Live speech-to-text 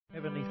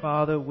Heavenly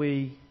Father,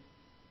 we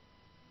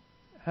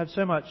have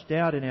so much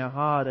doubt in our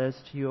heart as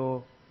to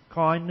your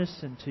kindness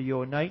and to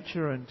your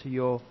nature and to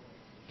your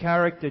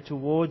character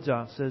towards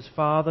us as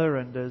Father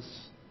and as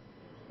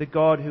the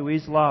God who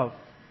is love.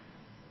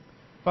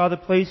 Father,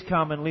 please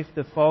come and lift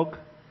the fog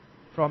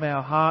from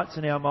our hearts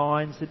and our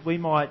minds that we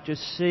might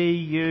just see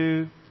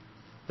you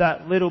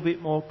that little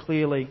bit more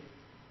clearly,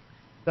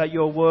 that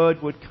your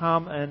word would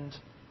come and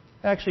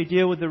actually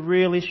deal with the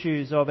real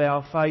issues of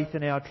our faith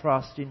and our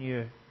trust in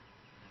you.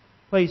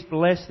 Please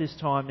bless this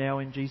time now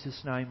in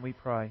Jesus' name we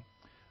pray.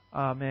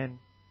 Amen.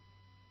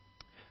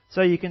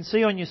 So you can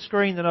see on your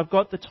screen that I've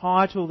got the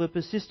title, The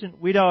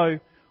Persistent Widow,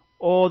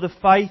 or The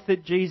Faith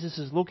That Jesus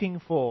is Looking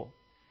For.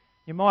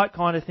 You might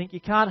kind of think you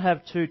can't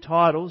have two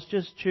titles,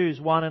 just choose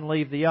one and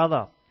leave the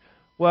other.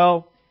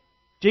 Well,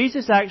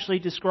 Jesus actually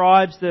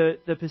describes the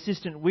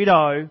persistent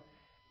widow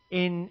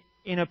in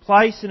a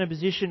place, in a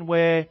position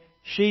where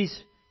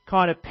she's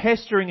kind of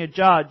pestering a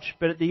judge,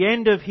 but at the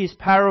end of his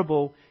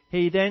parable,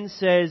 he then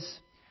says,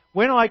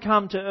 when I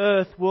come to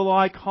earth, will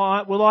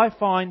I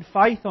find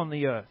faith on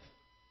the earth?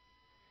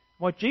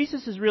 What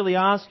Jesus is really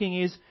asking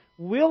is,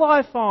 will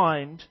I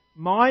find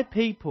my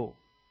people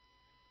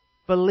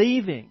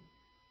believing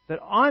that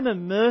I'm a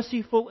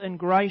merciful and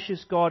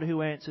gracious God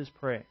who answers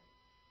prayer?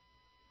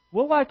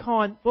 Will I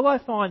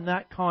find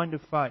that kind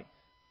of faith?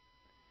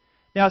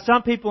 Now,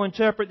 some people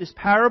interpret this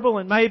parable,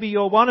 and maybe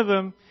you're one of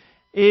them,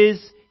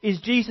 is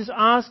Jesus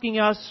asking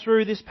us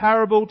through this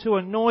parable to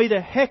annoy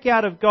the heck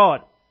out of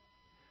God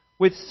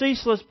with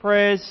ceaseless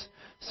prayers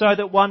so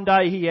that one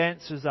day He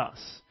answers us.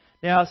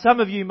 Now, some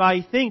of you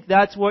may think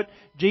that's what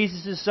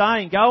Jesus is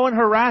saying. Go and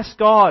harass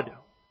God.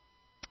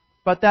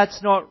 But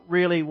that's not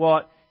really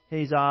what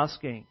He's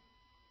asking.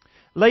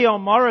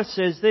 Leon Morris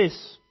says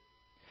this: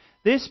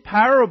 this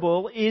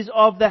parable is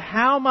of the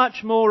how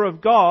much more of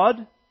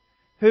God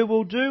who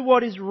will do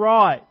what is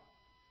right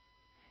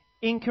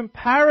in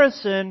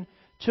comparison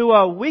to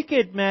a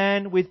wicked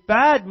man with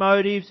bad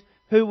motives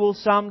who will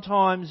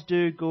sometimes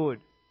do good.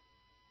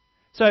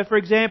 So, for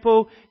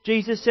example,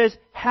 Jesus says,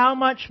 how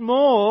much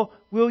more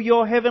will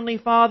your Heavenly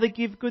Father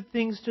give good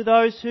things to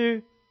those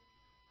who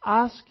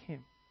ask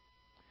Him?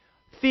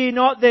 Fear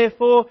not,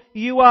 therefore,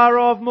 you are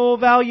of more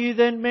value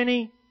than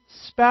many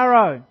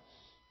sparrows.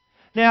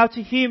 Now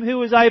to Him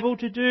who is able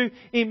to do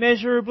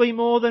immeasurably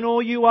more than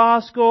all you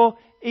ask or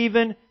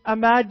even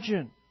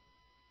imagine.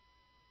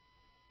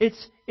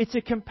 It's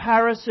a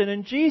comparison,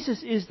 and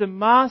Jesus is the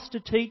master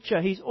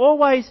teacher. He's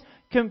always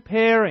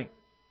comparing.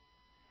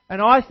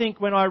 And I think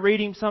when I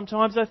read Him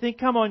sometimes, I think,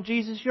 come on,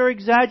 Jesus, you're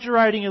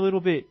exaggerating a little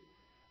bit.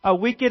 A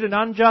wicked and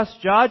unjust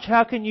judge,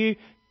 how can you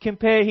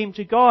compare Him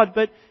to God?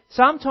 But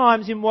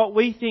sometimes in what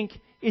we think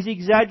is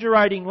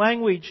exaggerating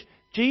language,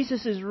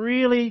 Jesus is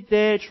really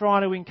there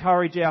trying to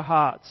encourage our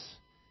hearts,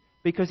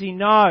 because He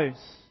knows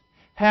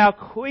how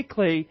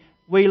quickly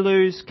we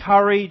lose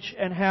courage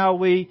and how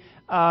we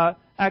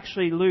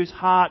actually lose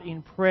heart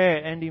in prayer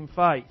and in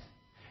faith.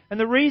 And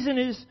the reason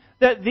is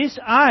that this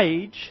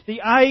age,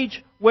 the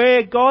age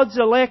where God's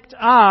elect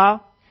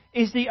are,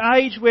 is the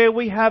age where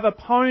we have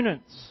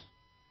opponents.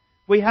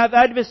 We have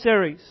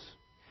adversaries.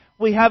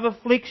 We have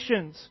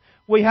afflictions.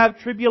 We have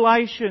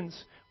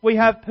tribulations. We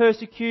have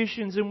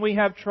persecutions, and we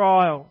have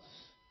trials.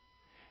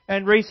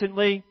 And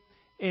recently,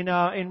 in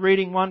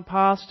reading one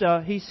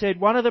pastor, he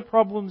said one of the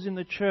problems in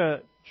the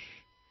church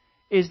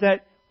is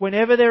that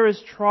whenever there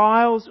is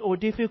trials or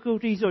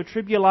difficulties or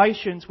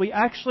tribulations, we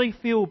actually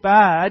feel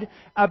bad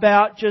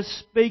about just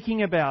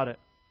speaking about it.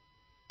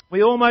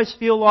 We almost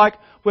feel like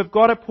we've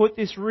got to put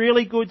this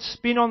really good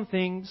spin on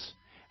things.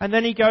 And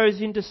then he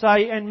goes in to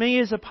say, and me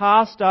as a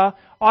pastor,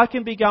 I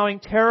can be going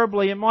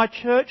terribly and my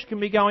church can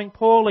be going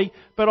poorly,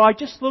 but I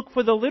just look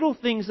for the little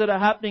things that are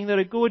happening that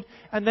are good,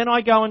 and then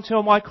I go and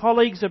tell my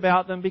colleagues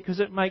about them because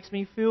it makes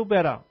me feel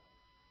better.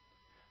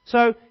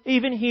 So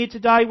even here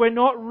today, we're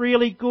not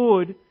really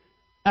good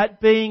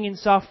at being in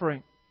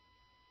suffering.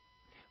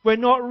 We're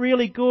not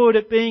really good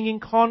at being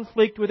in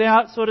conflict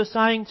without sort of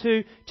saying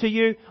to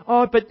you,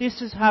 oh, but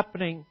this is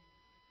happening.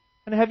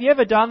 And have you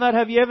ever done that?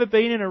 Have you ever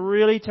been in a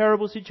really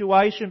terrible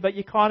situation, but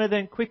you kind of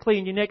then quickly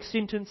in your next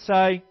sentence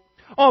say,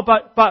 oh,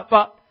 but,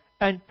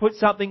 and put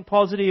something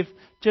positive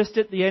just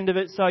at the end of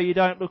it so you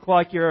don't look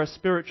like you're a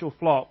spiritual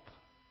flop?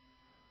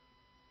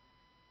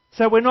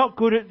 So we're not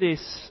good at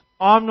this.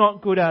 I'm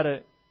not good at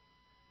it.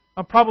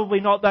 I'm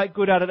probably not that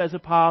good at it as a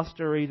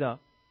pastor either.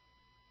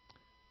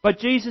 But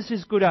Jesus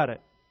is good at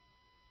it.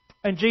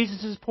 And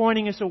Jesus is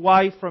pointing us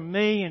away from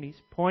me, and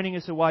He's pointing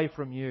us away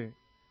from you.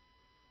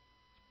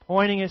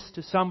 Pointing us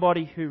to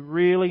somebody who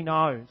really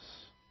knows,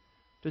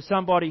 to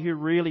somebody who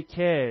really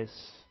cares,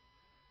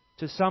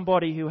 to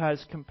somebody who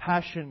has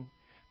compassion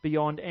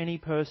beyond any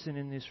person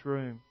in this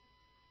room.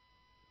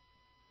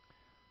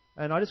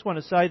 And I just want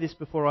to say this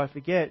before I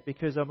forget,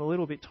 because I'm a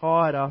little bit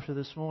tired after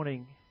this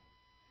morning.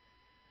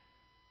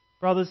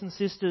 Brothers and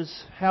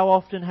sisters, how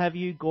often have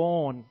you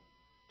gone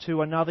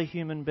to another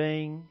human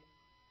being,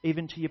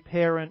 even to your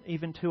parent,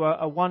 even to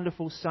a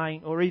wonderful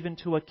saint, or even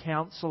to a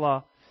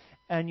counsellor,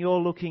 and you're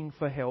looking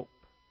for help?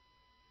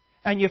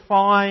 and you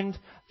find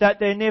that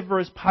they're never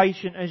as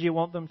patient as you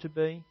want them to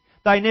be.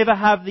 They never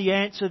have the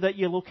answer that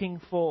you're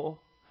looking for.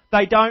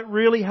 They don't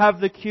really have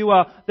the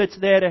cure that's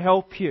there to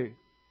help you.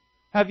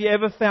 Have you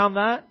ever found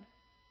that?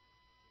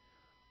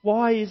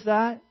 Why is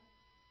that?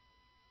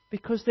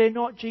 Because they're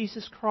not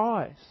Jesus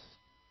Christ.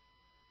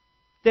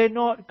 They're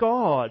not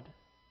God.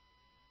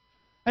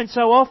 And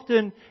so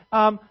often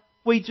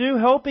we do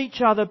help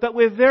each other, but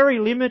we're very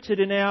limited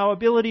in our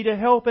ability to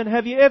help. And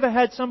have you ever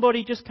had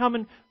somebody just come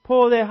and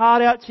pour their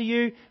heart out to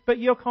you, but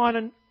you're kind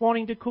of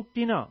wanting to cook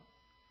dinner?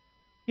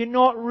 You're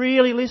not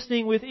really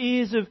listening with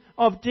ears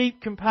of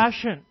deep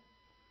compassion.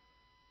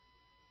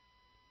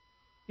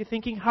 You're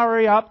thinking,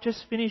 hurry up,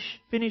 just finish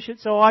it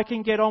so I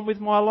can get on with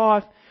my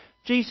life.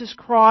 Jesus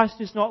Christ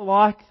is not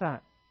like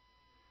that.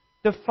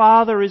 The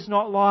Father is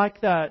not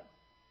like that.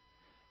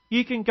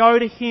 You can go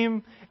to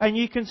Him and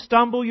you can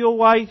stumble your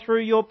way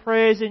through your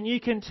prayers and you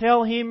can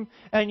tell Him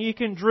and you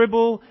can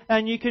dribble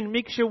and you can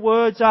mix your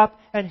words up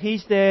and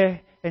He's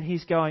there and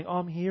He's going,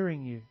 I'm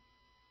hearing you.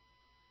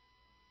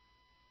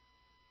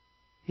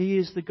 He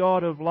is the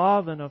God of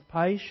love and of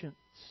patience.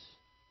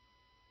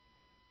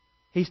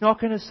 He's not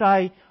going to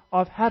say,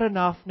 I've had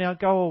enough, now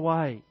go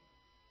away.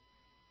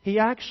 He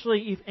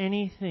actually, if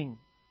anything,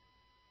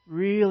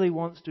 really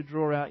wants to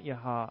draw out your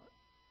heart.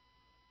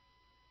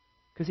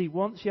 Because He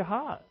wants your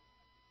heart.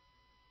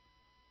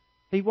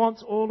 He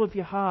wants all of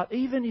your heart.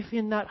 Even if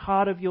in that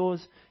heart of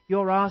yours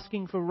you're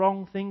asking for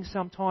wrong things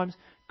sometimes,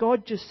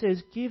 God just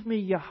says, give me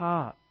your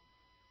heart.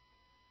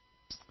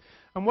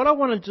 And what I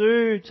want to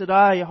do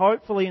today,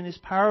 hopefully in this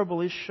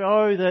parable, is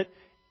show that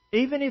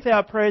even if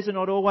our prayers are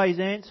not always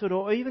answered,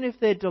 or even if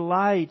they're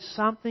delayed,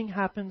 something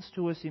happens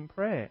to us in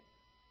prayer.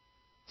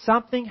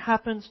 Something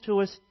happens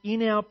to us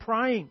in our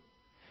praying.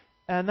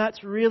 And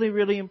that's really,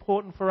 really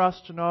important for us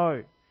to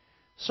know.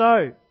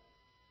 So,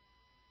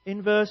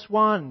 in verse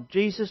 1,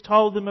 Jesus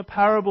told them a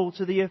parable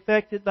to the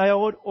effect that they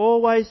ought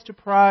always to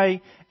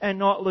pray and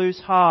not lose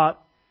heart.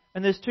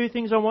 And there's two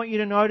things I want you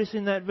to notice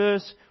in that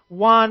verse.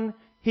 One,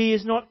 He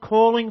is not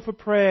calling for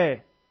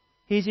prayer.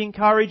 He's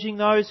encouraging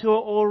those who are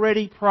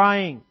already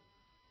praying.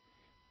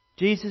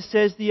 Jesus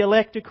says the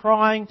elect are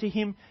crying to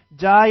Him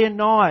day and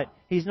night.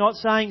 He's not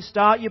saying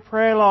start your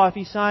prayer life.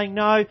 He's saying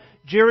no,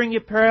 during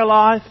your prayer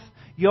life,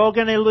 you're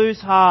going to lose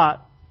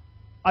heart.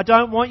 I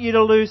don't want you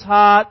to lose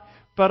heart,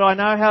 but I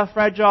know how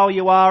fragile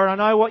you are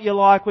and I know what you're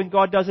like when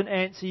God doesn't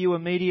answer you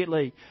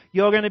immediately.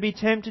 You're going to be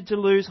tempted to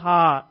lose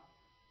heart.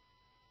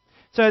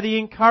 So the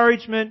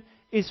encouragement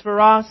is for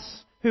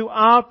us who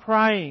are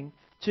praying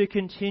to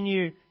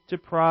continue to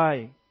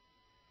pray.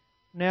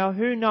 Now,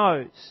 who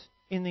knows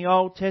in the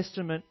Old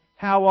Testament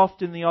how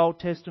often the Old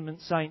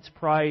Testament saints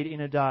prayed in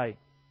a day?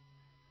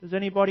 Does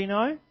anybody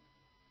know?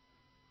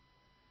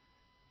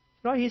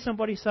 Did I hear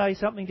somebody say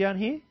something down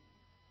here?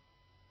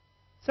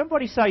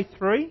 Somebody say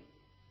 3?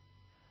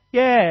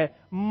 Yeah,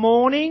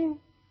 morning,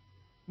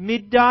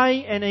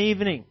 midday and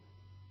evening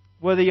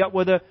were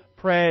the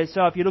prayers.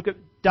 So if you look at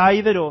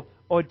David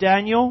or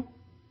Daniel.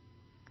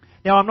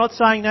 Now I'm not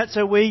saying that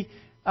so we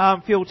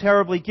feel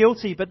terribly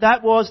guilty, but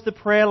that was the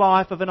prayer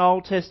life of an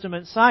Old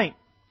Testament saint.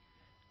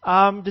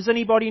 Does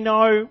anybody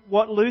know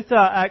what Luther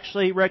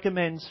actually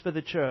recommends for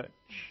the church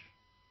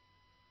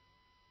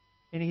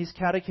in his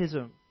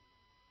catechism?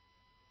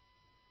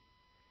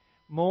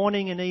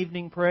 Morning and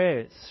evening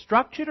prayers,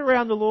 structured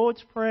around the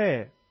Lord's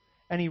Prayer.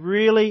 And he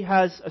really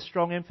has a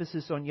strong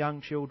emphasis on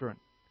young children.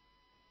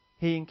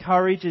 He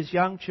encourages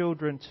young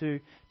children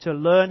to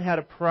learn how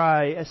to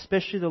pray,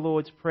 especially the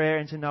Lord's Prayer,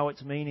 and to know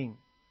its meaning.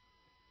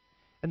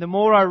 And the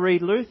more I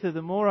read Luther,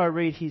 the more I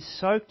read he's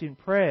soaked in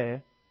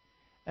prayer.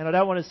 And I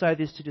don't want to say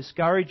this to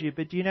discourage you,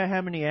 but do you know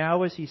how many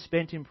hours he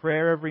spent in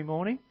prayer every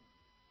morning?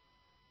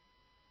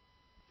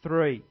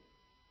 3.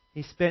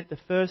 He spent the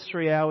first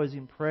 3 hours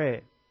in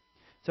prayer.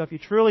 So if you're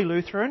truly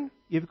Lutheran,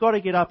 you've got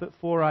to get up at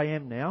 4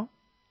 a.m. now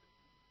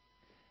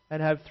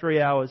and have 3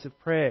 hours of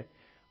prayer.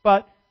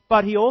 But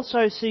he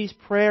also sees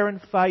prayer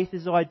and faith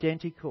as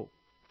identical.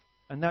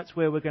 And that's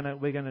where we're going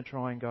to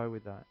try and go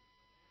with that.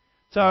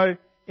 So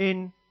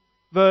in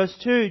verse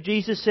 2,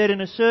 Jesus said,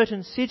 in a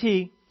certain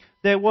city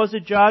there was a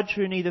judge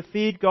who neither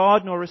feared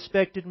God nor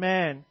respected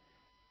man.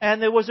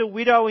 And there was a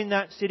widow in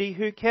that city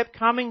who kept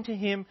coming to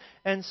him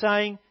and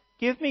saying,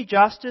 give me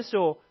justice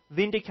or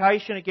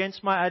vindication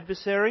against my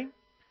adversary.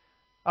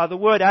 The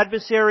word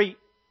adversary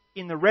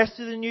in the rest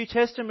of the New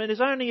Testament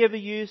is only ever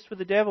used for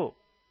the devil.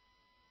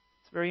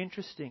 It's very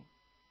interesting.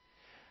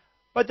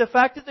 But the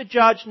fact that the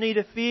judge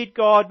neither feared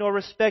God nor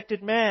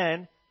respected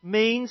man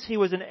means he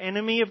was an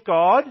enemy of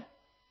God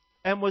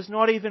and was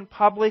not even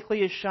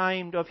publicly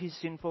ashamed of his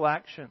sinful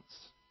actions.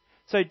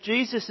 So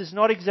Jesus is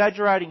not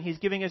exaggerating. He's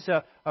giving us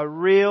a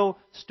real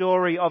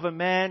story of a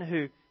man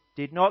who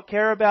did not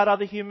care about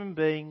other human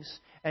beings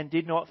and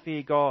did not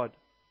fear God.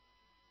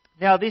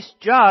 Now this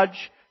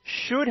judge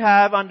should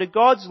have, under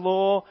God's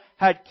law,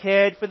 had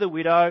cared for the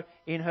widow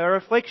in her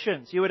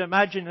afflictions. You would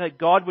imagine that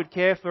God would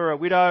care for a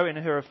widow in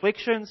her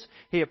afflictions.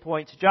 He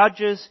appoints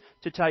judges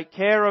to take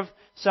care of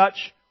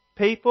such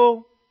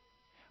people.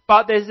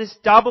 But there's this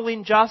double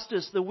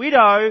injustice. The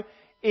widow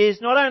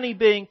is not only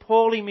being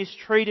poorly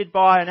mistreated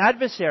by an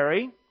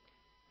adversary,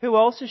 who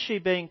else is she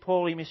being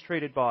poorly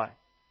mistreated by?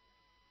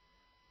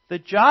 The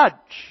judge.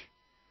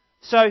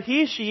 So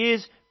here she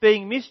is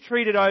being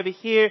mistreated over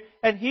here,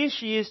 and here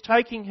she is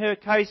taking her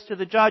case to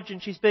the judge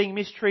and she's being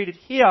mistreated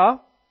here.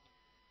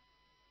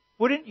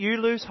 Wouldn't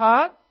you lose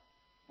heart?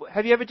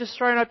 Have you ever just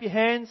thrown up your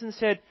hands and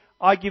said,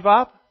 I give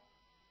up?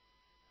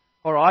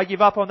 Or I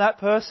give up on that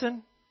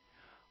person?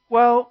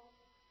 Well,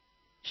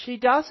 she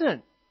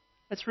doesn't.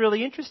 It's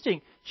really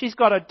interesting. She's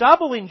got a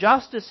double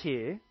injustice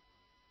here.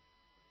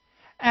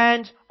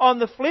 And on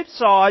the flip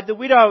side, the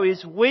widow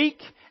is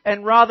weak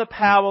and rather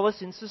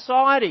powerless in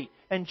society.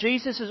 And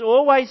Jesus is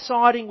always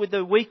siding with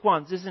the weak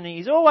ones, isn't he?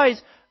 He's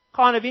always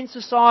kind of in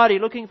society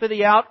looking for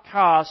the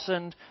outcasts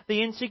and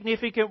the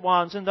insignificant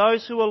ones and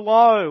those who are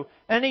low.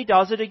 And he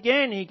does it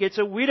again. He gets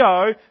a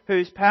widow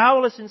who's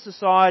powerless in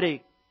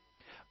society.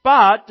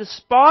 But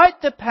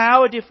despite the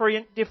power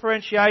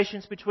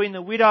differentiations between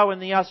the widow and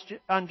the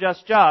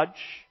unjust judge,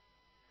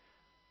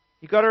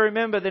 you've got to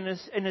remember that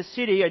in a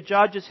city, a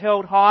judge is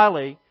held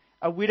highly,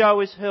 a widow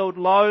is held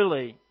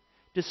lowly.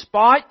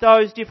 Despite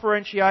those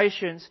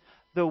differentiations,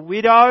 the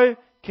widow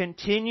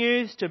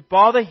continues to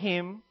bother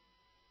him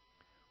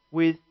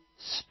with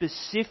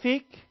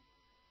specific,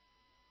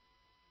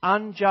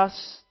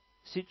 unjust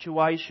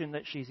situation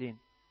that she's in.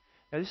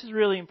 Now this is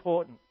really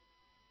important.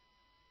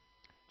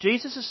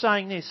 Jesus is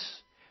saying this: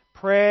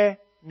 prayer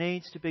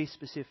needs to be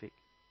specific.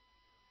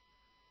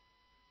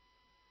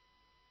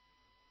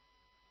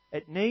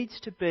 It needs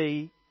to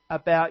be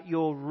about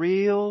your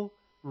real,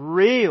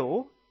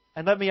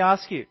 and let me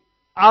ask you,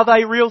 are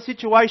they real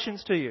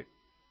situations to you?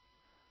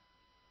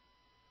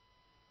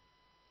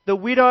 The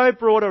widow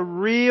brought a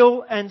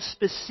real and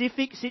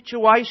specific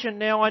situation.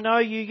 Now I know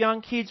you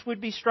young kids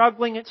would be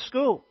struggling at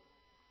school.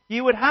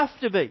 You would have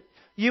to be.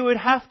 You would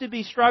have to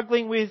be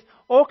struggling with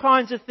all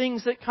kinds of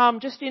things that come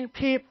just in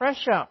peer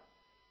pressure,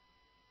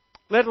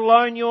 let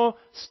alone your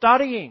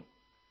studying.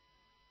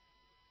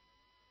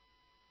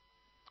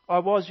 I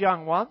was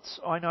young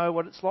once. I know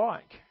what it's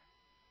like.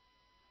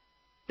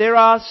 There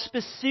are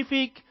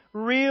specific,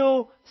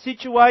 real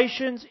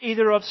situations,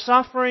 either of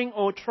suffering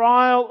or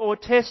trial or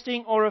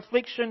testing or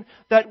affliction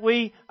that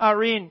we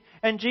are in.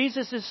 And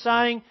Jesus is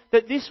saying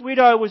that this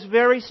widow was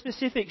very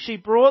specific. She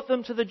brought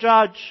them to the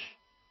judge.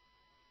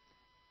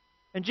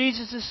 And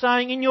Jesus is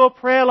saying, in your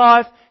prayer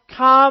life,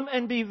 come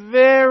and be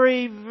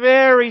very,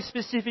 very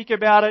specific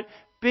about it.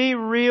 Be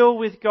real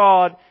with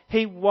God.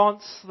 He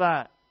wants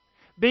that.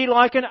 Be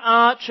like an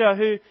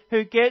archer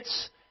who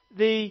gets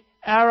the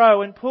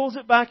arrow and pulls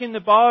it back in the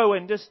bow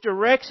and just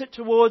directs it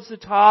towards the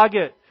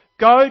target.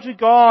 Go to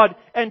God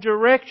and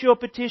direct your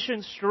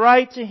petition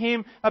straight to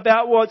Him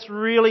about what's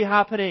really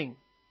happening.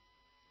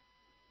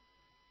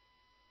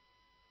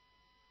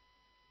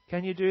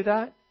 Can you do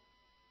that?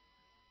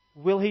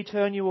 Will He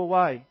turn you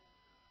away?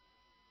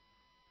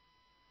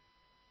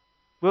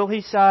 Will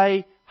He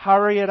say,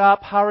 hurry it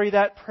up, hurry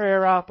that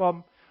prayer up,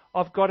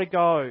 I've got to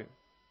go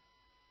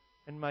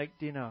and make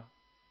dinner?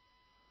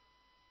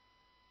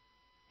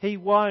 He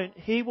won't.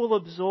 He will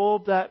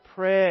absorb that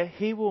prayer.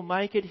 He will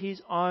make it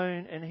His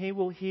own, and He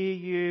will hear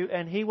you.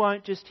 And He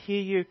won't just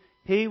hear you.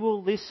 He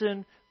will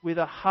listen with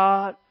a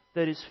heart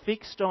that is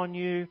fixed on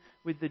you,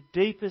 with the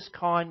deepest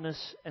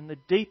kindness and the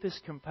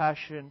deepest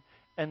compassion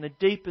and the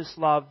deepest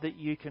love that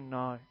you can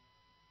know.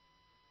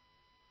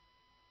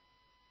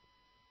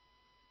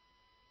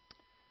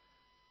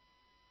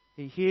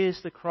 He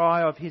hears the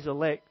cry of His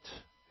elect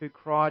who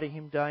cry to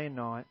Him day and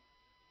night.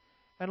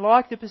 And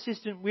like the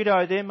persistent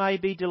widow, there may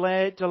be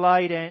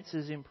delayed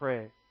answers in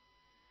prayer.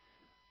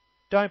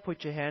 Don't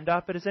put your hand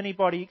up, but has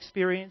anybody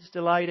experienced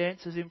delayed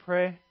answers in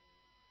prayer?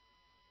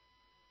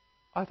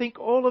 I think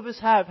all of us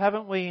have,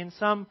 haven't we, in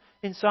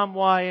some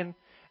way.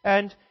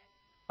 And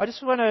I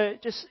just want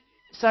to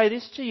say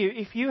this to you.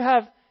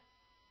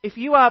 If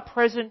you are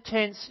present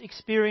tense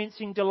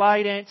experiencing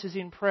delayed answers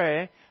in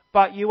prayer,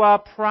 but you are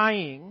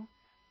praying,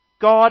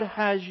 God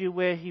has you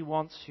where He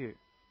wants you.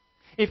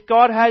 If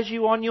God has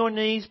you on your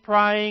knees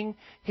praying,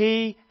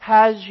 He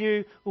has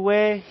you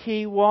where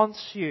He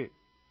wants you.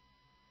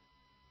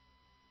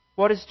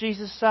 What does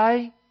Jesus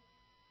say?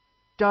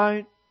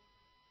 Don't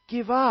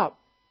give up.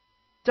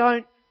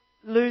 Don't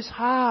lose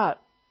heart.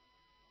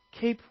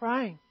 Keep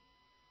praying.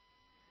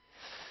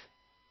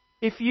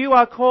 If you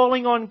are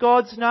calling on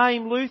God's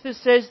name, Luther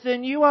says,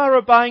 then you are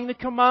obeying the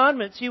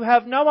commandments. You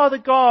have no other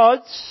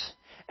gods,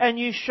 and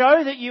you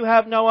show that you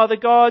have no other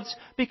gods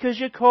because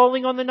you're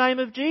calling on the name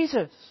of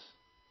Jesus.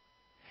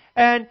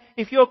 And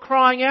if you're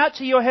crying out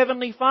to your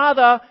Heavenly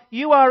Father,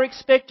 you are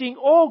expecting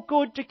all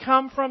good to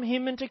come from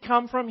Him and to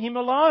come from Him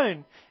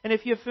alone. And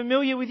if you're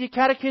familiar with your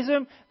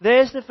catechism,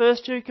 there's the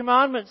first two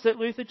commandments that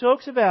Luther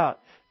talks about.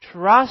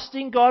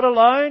 Trusting God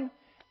alone,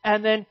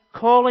 and then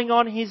calling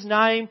on His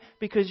name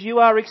because you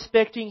are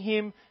expecting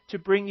Him to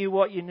bring you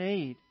what you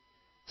need.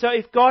 So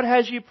if God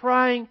has you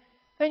praying,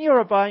 then you're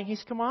obeying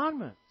His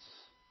commandments.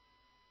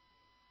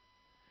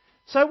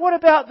 So what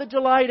about the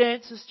delayed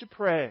answers to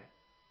prayer?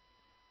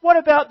 What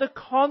about the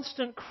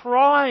constant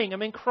crying? I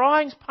mean,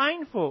 crying's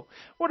painful.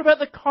 What about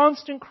the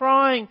constant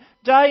crying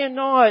day and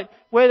night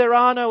where there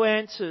are no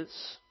answers?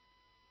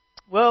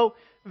 Well,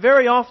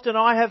 very often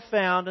I have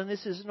found, and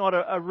this is not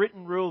a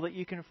written rule that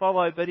you can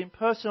follow, but in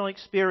personal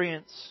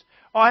experience,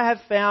 I have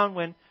found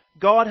when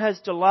God has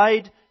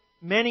delayed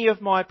many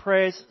of my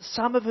prayers,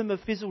 some of them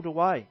have fizzled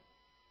away.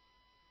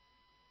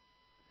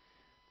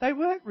 They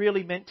weren't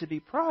really meant to be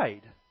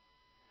prayed.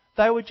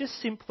 They were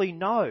just simply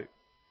no.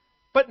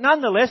 But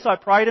nonetheless, I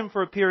prayed them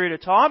for a period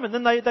of time and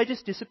then they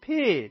just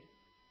disappeared.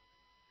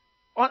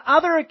 On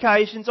other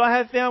occasions, I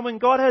have found when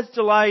God has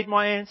delayed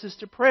my answers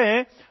to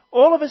prayer,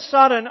 all of a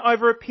sudden,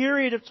 over a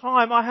period of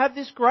time, I have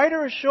this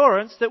greater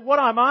assurance that what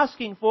I'm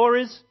asking for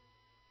is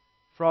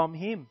from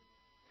Him.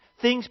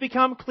 Things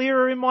become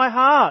clearer in my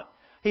heart.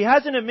 He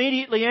hasn't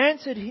immediately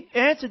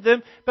answered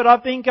them, but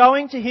I've been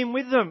going to Him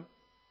with them.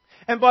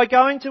 And by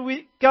going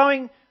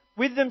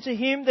with them to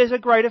Him, there's a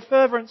greater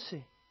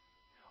fervency.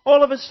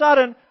 All of a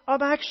sudden,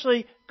 I've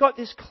actually got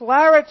this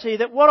clarity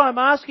that what I'm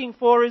asking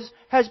for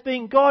has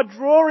been God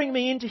drawing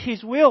me into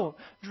His will,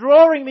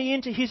 drawing me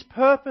into His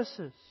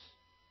purposes.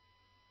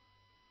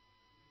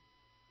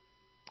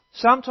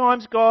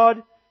 Sometimes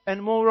God,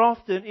 and more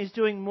often, is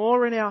doing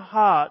more in our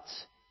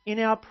hearts, in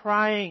our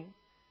praying,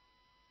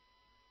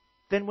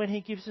 than when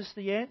He gives us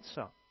the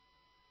answer.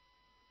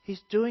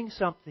 He's doing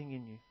something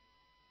in you.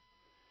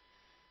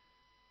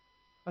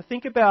 I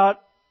think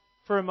about,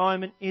 for a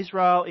moment,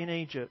 Israel in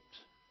Egypt.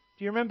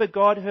 Do you remember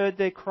God heard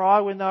their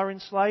cry when they were in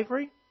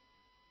slavery?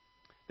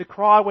 The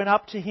cry went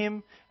up to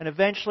Him and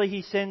eventually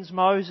He sends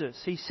Moses.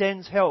 He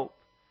sends help.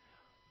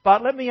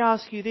 But let me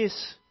ask you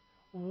this.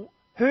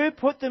 Who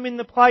put them in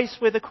the place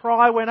where the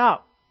cry went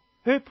up?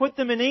 Who put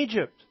them in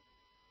Egypt?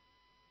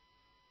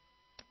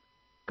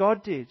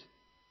 God did.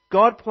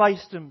 God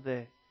placed them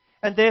there.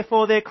 And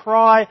therefore their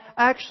cry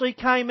actually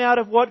came out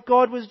of what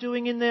God was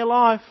doing in their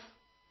life.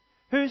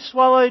 Who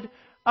swallowed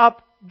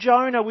up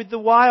Jonah with the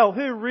whale?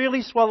 Who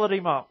really swallowed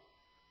him up?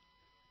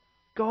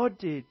 God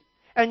did.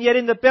 And yet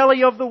in the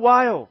belly of the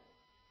whale,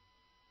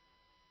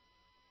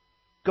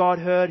 God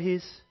heard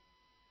his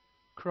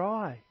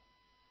cry.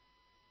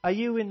 Are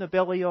you in the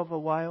belly of a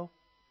whale?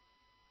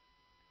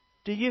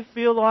 Do you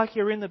feel like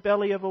you're in the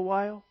belly of a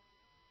whale?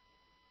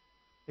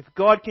 If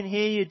God can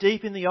hear you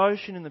deep in the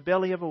ocean, in the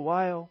belly of a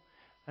whale,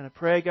 and a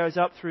prayer goes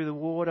up through the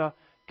water,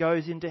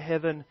 goes into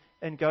heaven,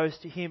 and goes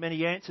to Him, and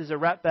He answers a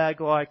ratbag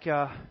like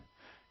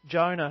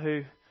Jonah,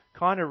 who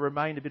kind of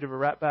remained a bit of a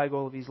ratbag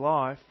all of his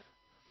life,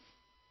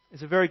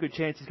 there's a very good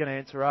chance He's going to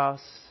answer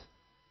us.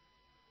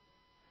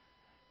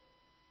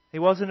 He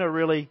wasn't a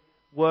really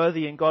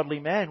worthy and godly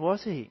man,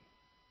 was he?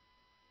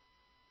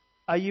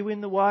 Are you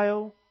in the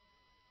whale?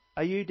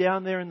 Are you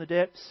down there in the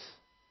depths?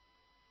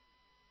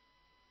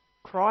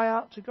 Cry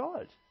out to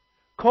God.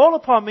 Call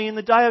upon me in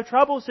the day of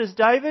trouble, says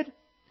David.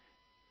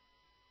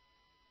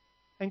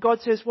 And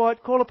God says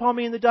what? Call upon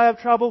me in the day of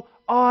trouble,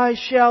 I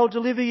shall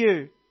deliver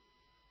you.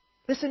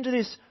 Listen to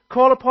this.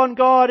 Call upon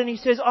God and He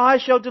says, I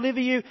shall deliver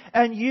you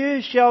and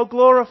you shall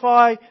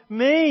glorify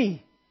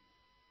me.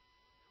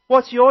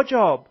 What's your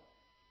job?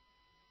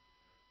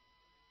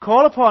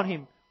 Call upon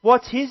Him.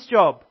 What's His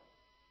job?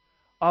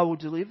 I will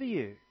deliver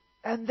you.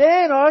 And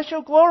then I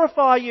shall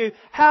glorify you.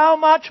 How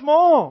much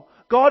more?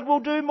 God will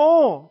do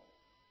more.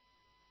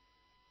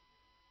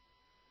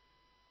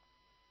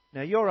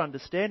 Now you're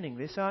understanding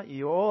this, aren't you?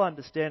 You're all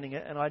understanding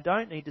it, and I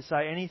don't need to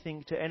say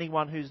anything to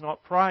anyone who's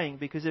not praying,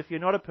 because if you're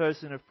not a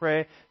person of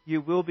prayer,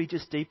 you will be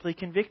just deeply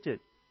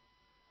convicted.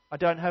 I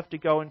don't have to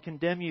go and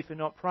condemn you for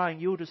not praying.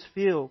 You'll just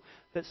feel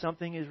that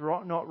something is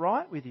not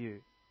right with you.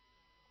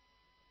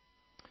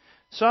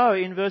 So,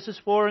 in verses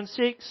 4 and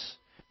 6,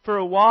 for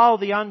a while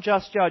the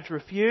unjust judge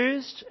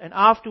refused, and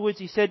afterwards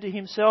he said to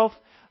himself,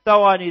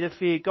 though I neither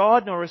fear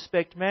God nor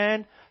respect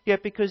man,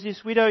 yet because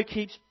this widow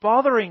keeps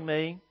bothering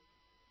me,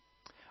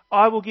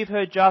 I will give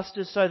her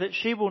justice so that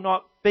she will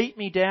not beat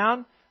me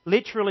down.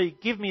 Literally,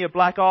 give me a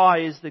black eye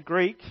is the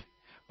Greek,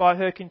 by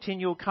her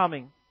continual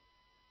coming.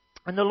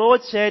 And the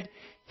Lord said,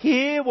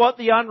 hear what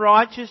the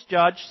unrighteous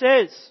judge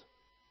says.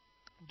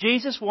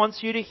 Jesus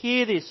wants you to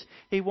hear this.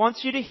 He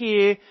wants you to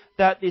hear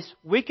that this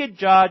wicked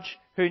judge,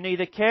 who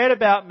neither cared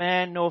about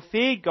man nor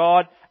feared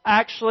God,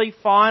 actually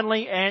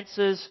finally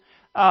answers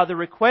the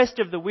request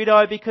of the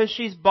widow because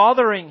she's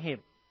bothering him.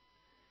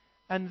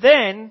 And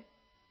then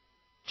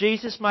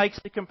Jesus makes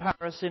the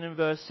comparison in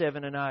verse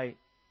 7 and 8.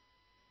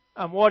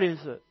 And what is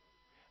it?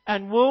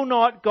 And will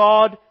not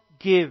God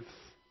give?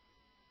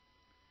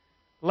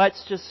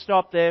 Let's just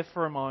stop there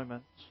for a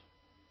moment.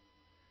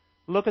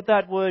 Look at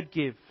that word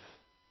give.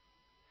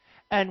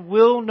 And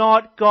will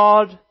not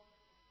God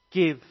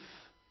give?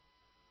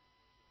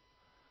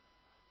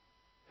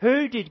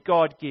 Who did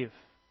God give?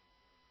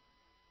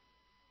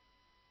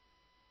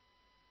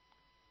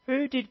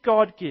 Who did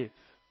God give?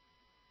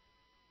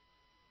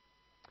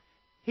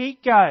 He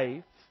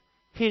gave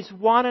His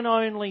one and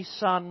only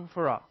Son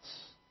for us.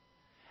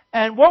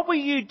 And what were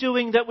you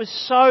doing that was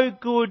so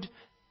good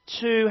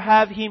to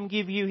have Him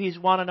give you His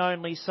one and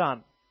only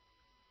Son?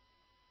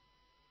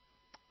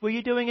 Were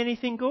you doing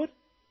anything good?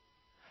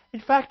 In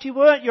fact, you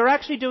weren't. You're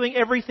actually doing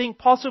everything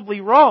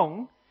possibly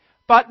wrong.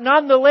 But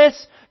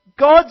nonetheless,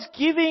 God's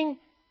giving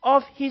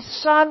of His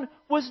Son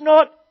was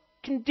not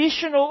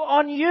conditional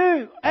on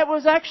you. It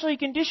was actually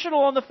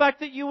conditional on the fact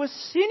that you were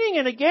sinning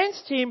and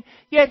against Him,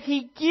 yet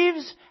He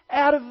gives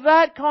out of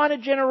that kind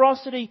of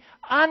generosity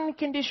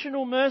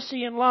unconditional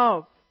mercy and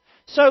love.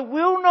 So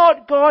will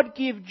not God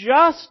give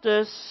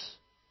justice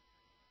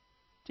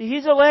to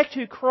His elect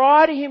who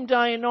cry to Him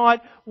day and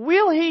night?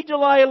 Will He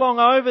delay long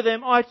over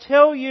them? I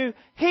tell you,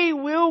 He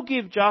will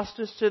give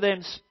justice to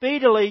them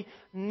speedily.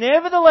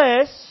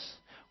 Nevertheless,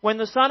 when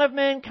the Son of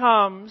Man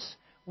comes,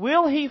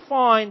 will He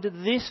find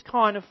this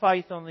kind of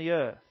faith on the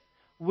earth?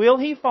 Will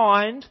He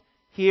find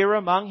here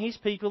among His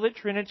people at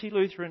Trinity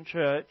Lutheran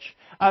Church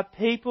a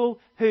people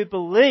who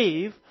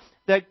believe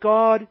that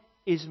God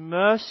is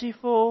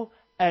merciful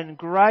and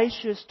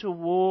gracious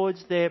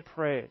towards their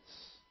prayers?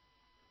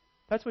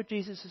 That's what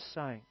Jesus is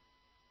saying.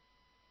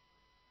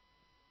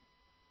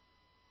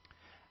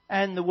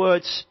 And the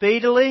word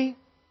speedily,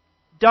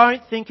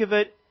 don't think of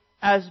it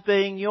as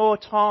being your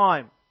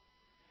time.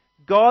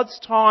 God's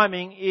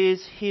timing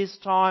is His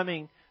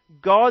timing.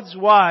 God's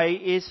way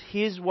is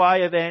His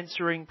way of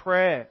answering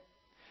prayer.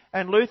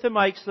 And Luther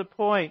makes the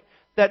point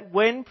that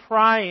when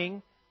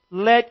praying,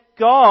 let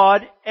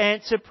God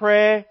answer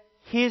prayer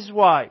His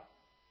way.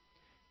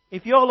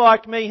 If you're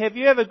like me, have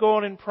you ever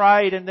gone and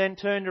prayed and then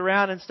turned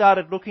around and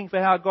started looking for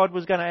how God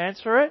was going to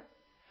answer it?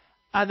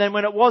 And then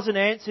when it wasn't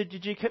answered,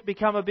 did you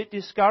become a bit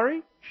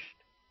discouraged?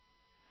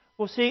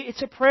 Well, see,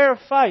 it's a prayer of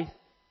faith,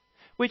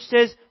 which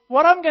says,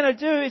 what I'm going to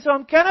do is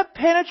I'm going to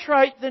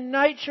penetrate the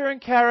nature and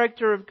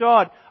character of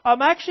God.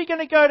 I'm actually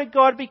going to go to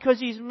God because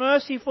He's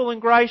merciful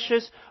and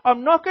gracious.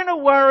 I'm not going to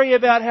worry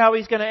about how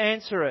He's going to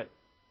answer it.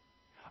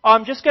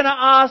 I'm just going to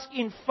ask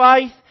in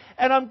faith,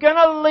 and I'm going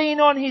to lean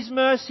on His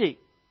mercy.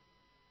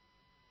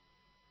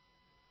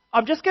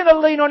 I'm just going to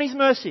lean on His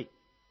mercy.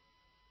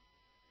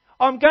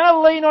 I'm going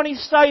to lean on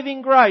His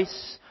saving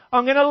grace.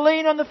 I'm going to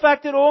lean on the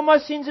fact that all my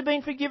sins have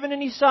been forgiven in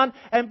His Son,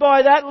 and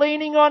by that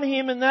leaning on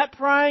Him and that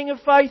praying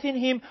of faith in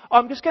Him,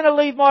 I'm just going to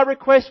leave my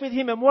request with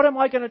Him. And what am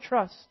I going to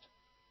trust?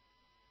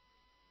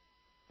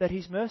 That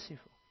He's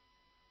merciful.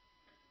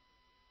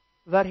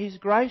 That He's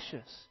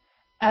gracious.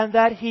 And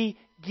that He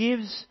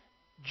gives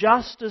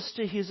justice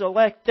to His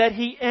elect. That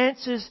He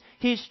answers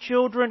His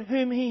children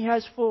whom He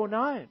has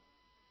foreknown.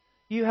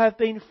 You have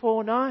been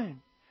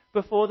foreknown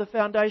before the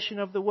foundation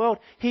of the world.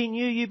 He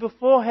knew you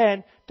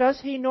beforehand. Does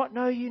He not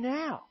know you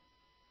now?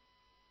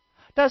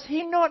 Does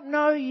He not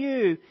know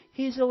you,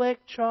 His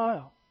elect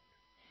child?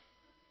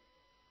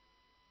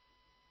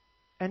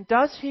 And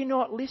does He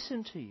not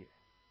listen to you?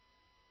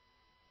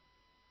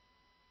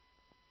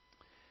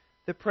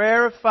 The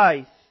prayer of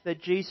faith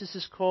that Jesus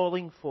is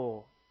calling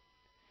for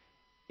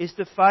is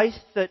the faith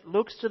that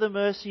looks to the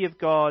mercy of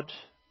God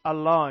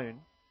alone,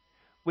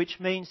 which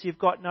means you've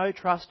got no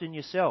trust in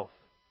yourself.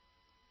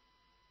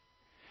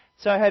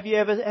 So have you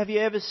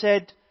ever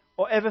said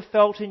or ever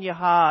felt in your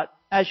heart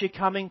as you're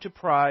coming to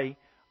pray,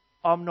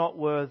 I'm not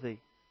worthy?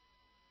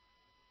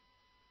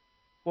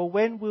 Well,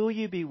 when will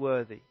you be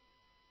worthy?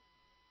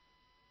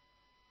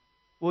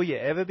 Will you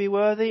ever be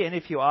worthy? And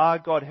if you are,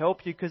 God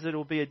help you, because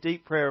it'll be a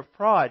deep prayer of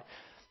pride.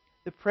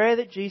 The prayer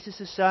that Jesus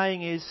is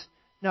saying is,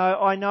 no,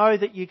 I know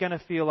that you're going to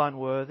feel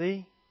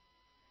unworthy.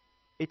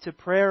 It's a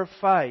prayer of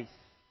faith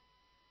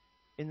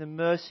in the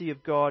mercy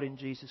of God in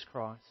Jesus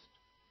Christ.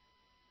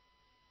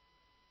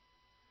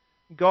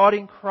 God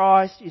in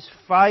Christ is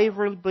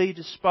favourably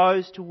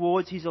disposed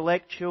towards His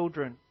elect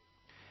children.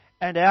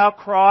 And our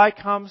cry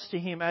comes to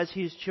Him as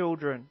His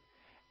children.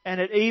 And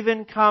it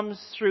even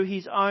comes through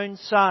His own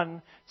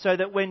Son, so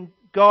that when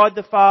God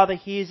the Father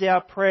hears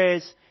our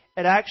prayers,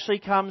 it actually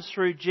comes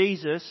through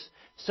Jesus.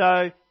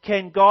 So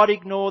can God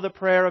ignore the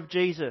prayer of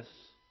Jesus?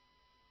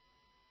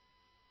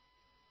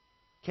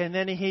 Can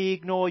then He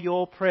ignore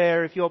your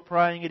prayer if you're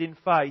praying it in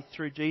faith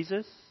through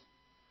Jesus?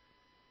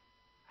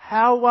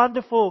 How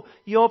wonderful.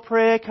 Your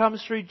prayer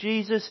comes through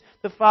Jesus.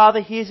 The Father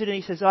hears it and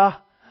He says,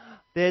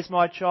 there's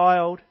my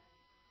child.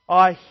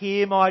 I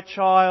hear my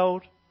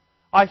child.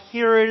 I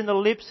hear it in the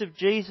lips of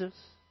Jesus.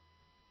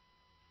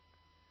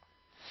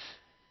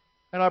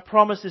 And I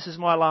promise this is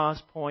my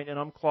last point, and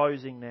I'm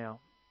closing now.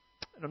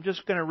 And I'm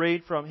just going to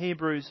read from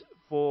Hebrews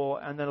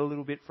 4 and then a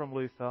little bit from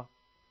Luther.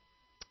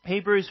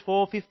 Hebrews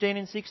 4:15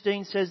 and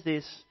 16 says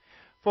this,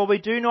 For we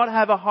do not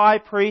have a high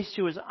priest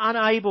who is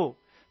unable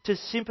to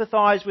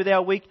sympathise with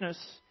our weakness.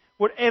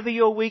 Whatever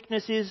your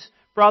weakness is,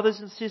 brothers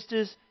and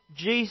sisters,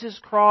 Jesus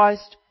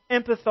Christ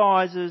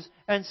empathises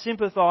and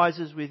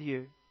sympathises with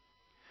you.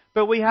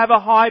 But we have a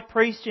high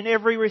priest in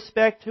every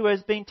respect who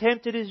has been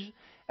tempted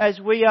as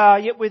we are,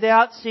 yet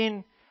without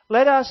sin.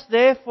 Let us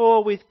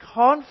therefore with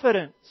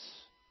confidence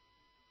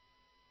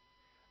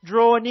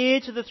draw near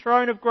to the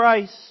throne of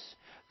grace,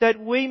 that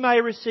we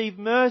may receive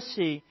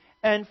mercy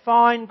and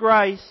find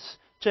grace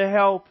to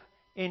help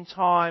in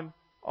time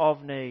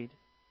of need.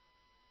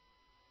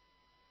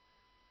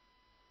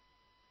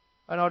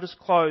 And I'll just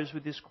close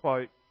with this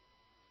quote.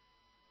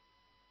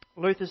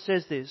 Luther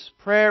says this,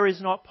 Prayer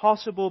is not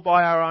possible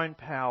by our own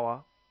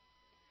power.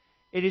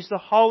 It is the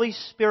Holy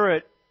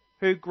Spirit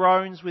who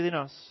groans within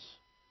us.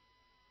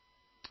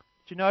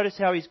 Do you notice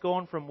how he's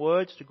gone from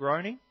words to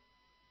groaning?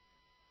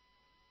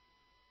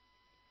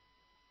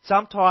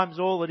 Sometimes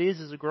all it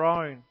is a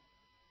groan.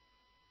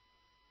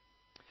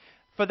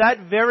 For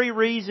that very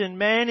reason,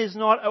 man is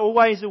not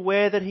always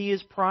aware that he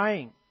is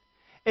praying.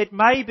 It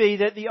may be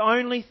that the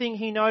only thing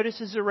he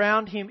notices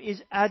around him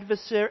is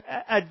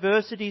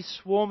adversities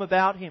swarm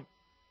about him.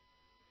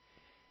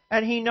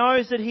 And he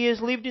knows that he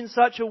has lived in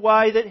such a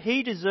way that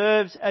he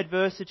deserves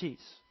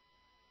adversities.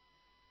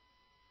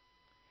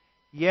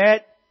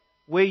 Yet,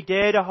 we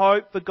dare to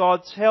hope for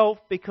God's help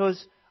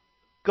because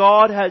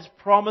God has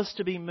promised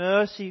to be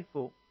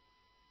merciful.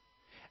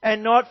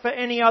 And not for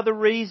any other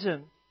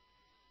reason.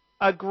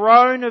 A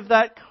groan of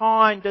that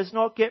kind does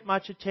not get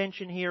much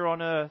attention here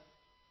on earth.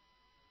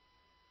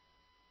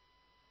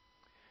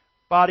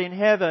 But in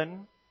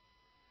heaven,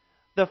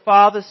 the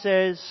Father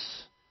says,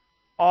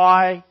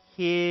 I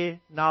hear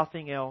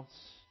nothing else.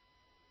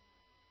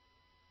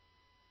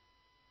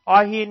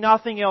 I hear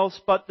nothing else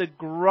but the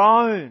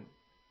groan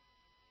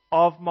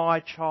of my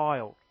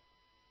child.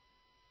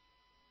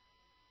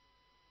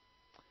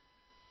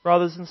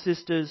 Brothers and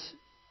sisters,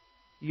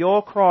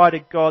 your cry to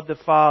God the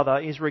Father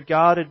is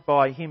regarded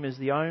by Him as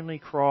the only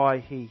cry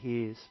He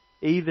hears,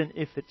 even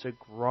if it's a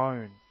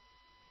groan.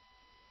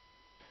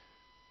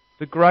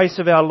 The grace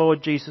of our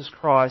Lord Jesus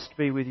Christ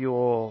be with you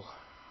all.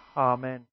 Amen.